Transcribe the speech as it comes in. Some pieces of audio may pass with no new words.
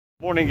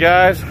Morning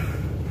guys,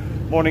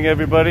 morning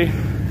everybody.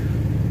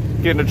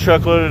 Getting the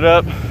truck loaded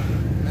up.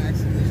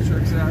 Maxing these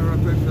trucks out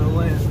real quick for the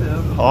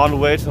landfill. On the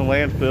way to the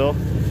landfill.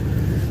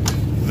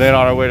 Then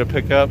on our way to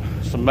pick up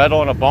some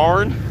metal in a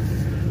barn.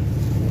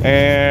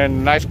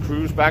 And nice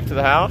cruise back to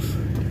the house.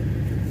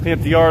 Clean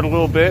up the yard a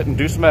little bit and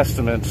do some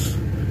estimates.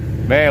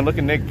 Man, look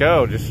at Nick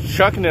go, just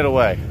chucking it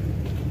away.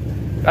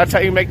 That's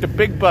how you make the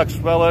big bucks,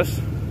 fellas.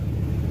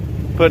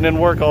 Putting in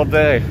work all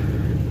day.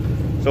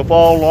 So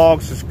follow along,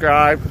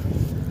 subscribe.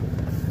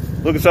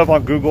 Look us up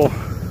on Google,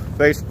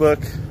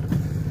 Facebook.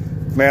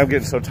 Man, I'm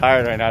getting so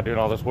tired right now doing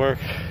all this work.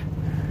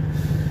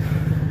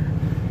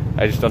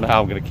 I just don't know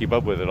how I'm gonna keep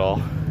up with it all,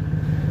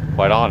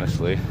 quite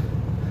honestly.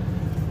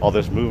 All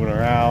this moving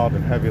around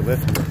and heavy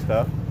lifting and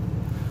stuff.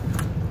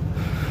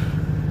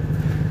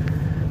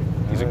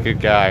 He's a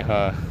good guy,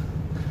 huh?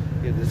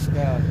 Get this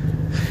guy.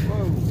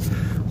 Whoa.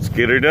 Let's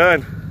get her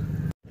done.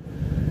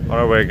 On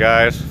our way,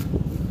 guys.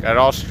 Got it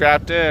all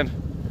strapped in.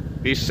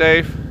 Be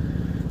safe.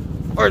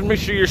 Or make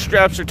sure your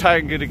straps are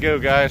tight and good to go,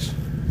 guys.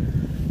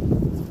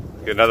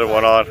 Get another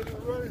one on.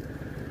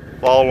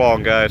 Follow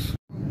along, guys.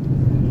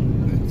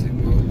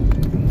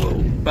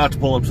 Whoa. About to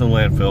pull up to the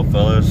landfill,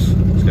 fellas.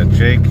 It's got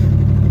Jake,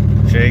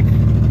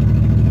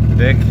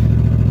 Nick,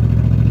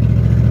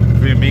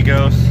 three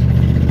amigos.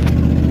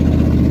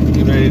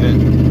 Get ready to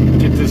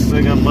get this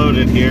thing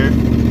unloaded here.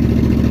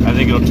 I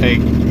think it'll take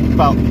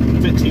about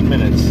 15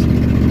 minutes.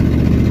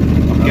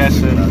 I'm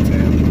guessing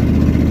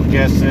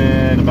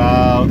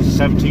about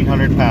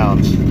 1,700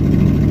 pounds.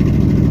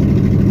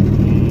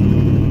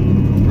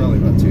 Probably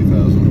about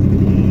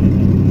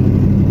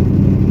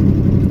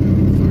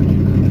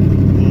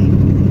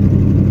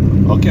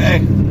 2,000.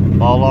 Okay,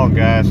 follow along,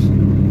 guys.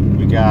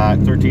 We got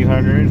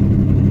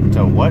 1,300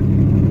 to what?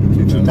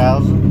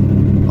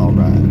 2,000. All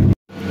right.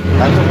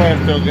 That's the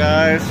landfill,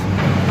 guys.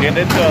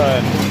 Getting it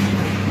done.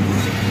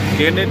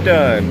 Getting it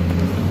done.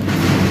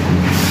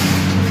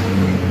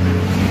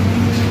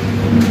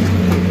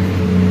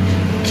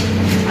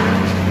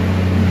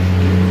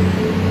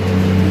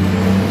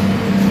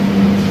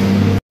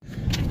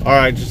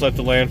 Alright, just left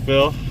the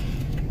landfill,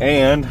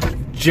 and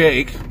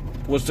Jake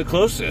was the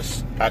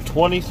closest. At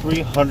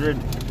 2,300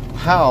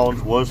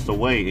 pounds was the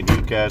weight, and you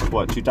guessed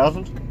what,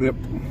 2,000? Yep.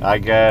 I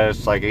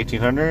guessed like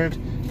 1,800,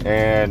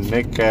 and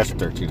Nick guessed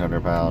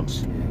 1,300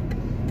 pounds.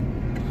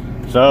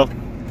 So,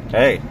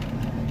 hey,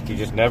 you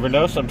just never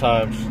know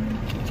sometimes.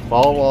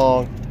 Follow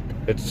along,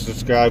 hit the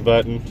subscribe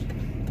button.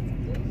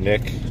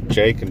 Nick,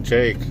 Jake, and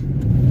Jake.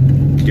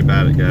 Keep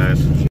at it,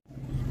 guys.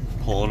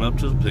 Pulling up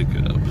to the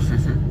pickup.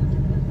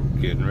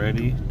 Getting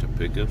ready to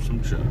pick up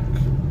some junk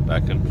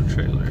back in the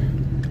trailer.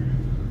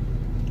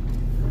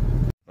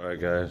 Alright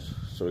guys,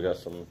 so we got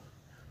some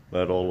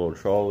metal, little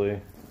trolley,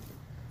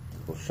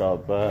 little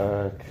shop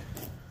back,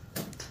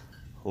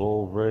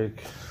 little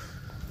rake.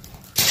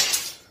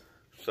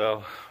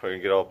 So we're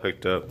gonna get all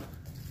picked up.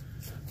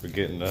 We're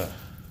getting the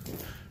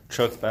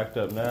truck backed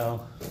up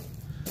now.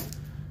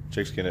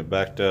 Jake's getting it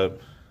backed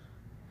up,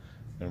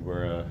 and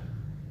we're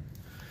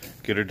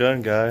get her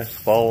done, guys.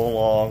 Follow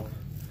along.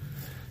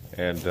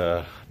 And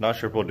not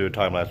sure if we'll do a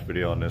time-lapse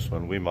video on this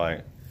one. We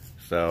might.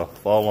 So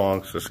follow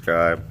along,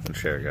 subscribe, and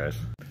share, guys.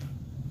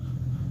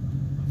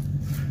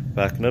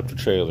 Backing up the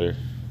trailer.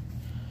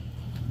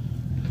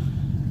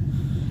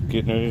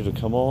 Getting ready to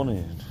come on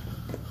in.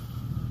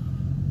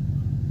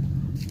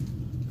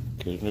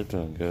 Getting it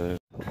done, guys.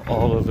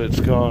 All of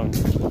it's gone.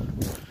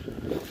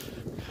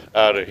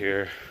 Out of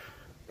here.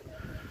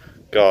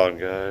 Gone,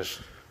 guys.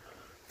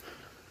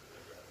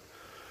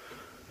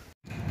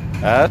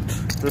 At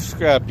the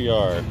scrap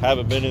yard.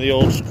 Haven't been to the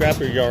old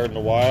scrapper yard in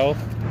a while.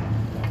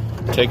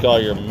 Take all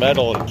your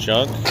metal and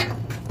junk.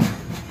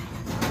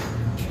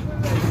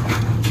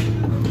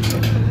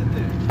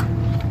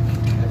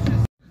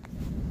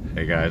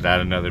 Hey guys, at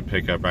another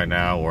pickup right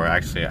now. We're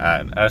actually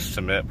at an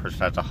estimate.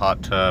 Person has a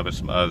hot tub and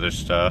some other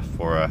stuff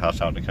for a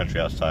house out in the country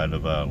outside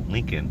of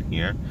Lincoln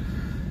here.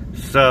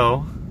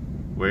 So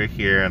we're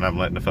here, and I'm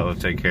letting the fellow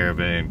take care of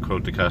it and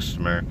quote the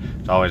customer.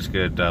 It's always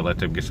good to let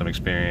them get some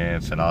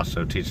experience and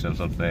also teach them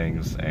some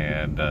things.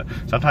 And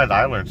sometimes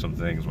I learn some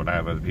things when I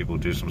have other people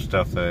do some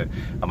stuff that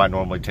I might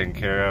normally take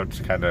care of,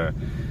 to kind of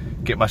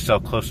get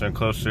myself closer and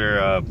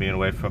closer, being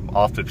away from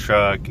off the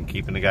truck and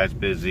keeping the guys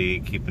busy,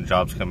 keeping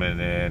jobs coming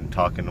in,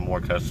 talking to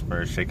more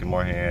customers, shaking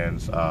more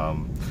hands,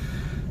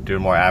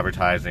 doing more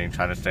advertising,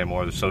 trying to stay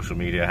more with the social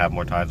media, have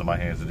more times on my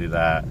hands to do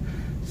that.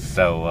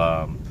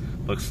 So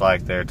looks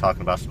like they're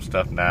talking about some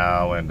stuff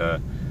now, and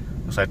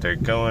looks like they're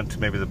going to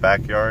maybe the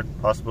backyard,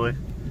 possibly.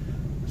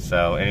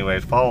 So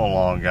anyways, follow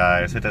along,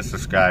 guys. Hit that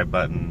subscribe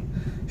button.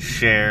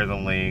 Share the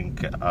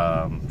link.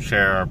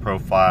 Share our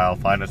profile.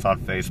 Find us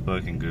on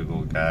Facebook and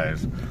Google,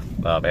 guys.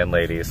 And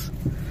ladies.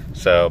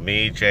 So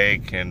me,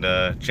 Jake, and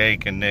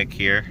Nick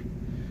here.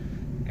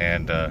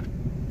 And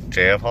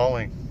JF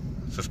Hauling.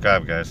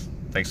 Subscribe, guys.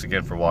 Thanks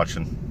again for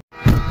watching.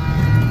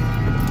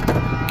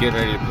 Getting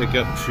ready to pick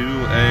up to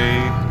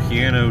a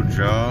piano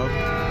job.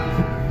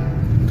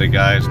 The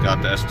guys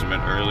got the estimate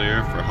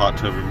earlier for hot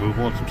tub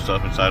removal and some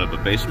stuff inside of the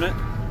basement.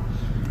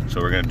 So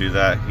we're gonna do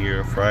that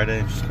here Friday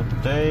in just a couple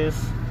days.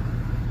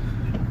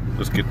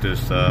 Let's get this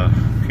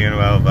piano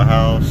out of the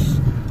house.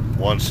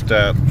 One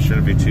step,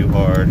 shouldn't be too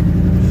hard,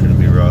 shouldn't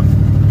be rough.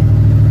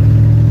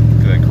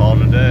 Gonna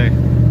call it a day.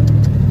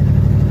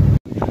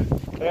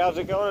 Hey, how's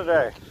it going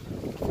today?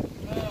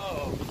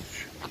 Oh,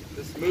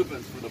 this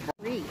movement's for the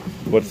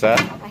What's that?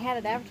 I had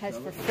it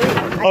advertised for free.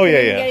 Oh, yeah,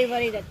 I couldn't yeah. get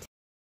anybody to